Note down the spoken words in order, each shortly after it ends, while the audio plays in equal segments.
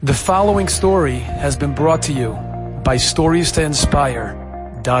The following story has been brought to you by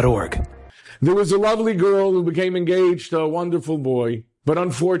StoriesToInspire.org. There was a lovely girl who became engaged to a wonderful boy, but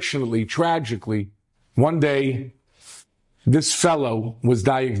unfortunately, tragically, one day, this fellow was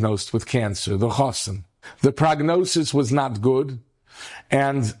diagnosed with cancer, the chassan. The prognosis was not good,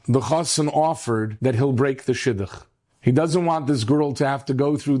 and the chassan offered that he'll break the Shidduch. He doesn't want this girl to have to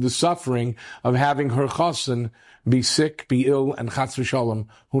go through the suffering of having her chassan be sick, be ill, and chas v'shalom,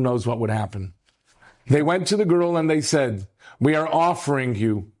 who knows what would happen. They went to the girl and they said, "We are offering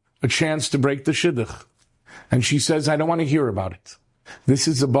you a chance to break the Shidduch." And she says, "I don't want to hear about it." This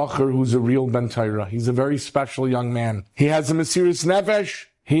is a bacher who's a real ben Torah. He's a very special young man. He has a mesiras nefesh.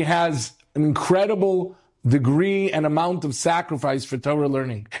 He has an incredible degree and amount of sacrifice for Torah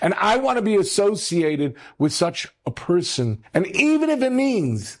learning. And I want to be associated with such a person. And even if it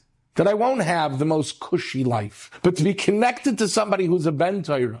means that I won't have the most cushy life, but to be connected to somebody who's a ben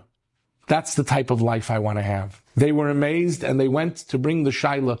Torah, that's the type of life I want to have. They were amazed, and they went to bring the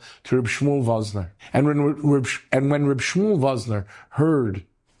Shaila to Reb Shmuel Vosner. And when Reb Shmuel Vosner heard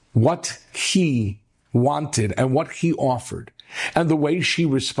what he wanted and what he offered, and the way she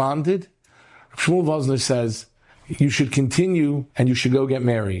responded, Shmuel Vosner says, "You should continue and you should go get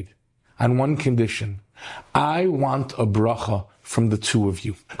married on one condition. I want a bracha from the two of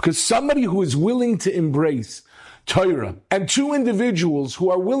you." Because somebody who is willing to embrace Torah and two individuals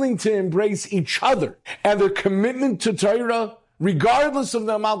who are willing to embrace each other and their commitment to Torah, regardless of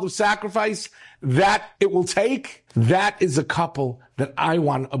the amount of sacrifice that it will take, that is a couple that I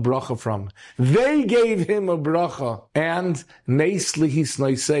want a bracha from. They gave him a bracha, and neis lihis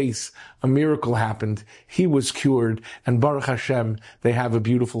noiseis, a miracle happened. He was cured, and Baruch Hashem, they have a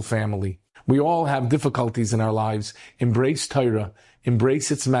beautiful family. We all have difficulties in our lives. Embrace Torah,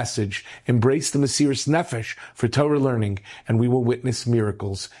 embrace its message, embrace the mesiras nefesh for Torah learning, and we will witness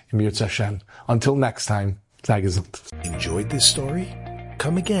miracles in Mirz Hashem. Until next time, Sei gesund. Enjoyed this story?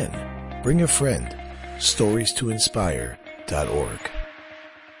 Come again. Bring a friend. StoriesToInspire.org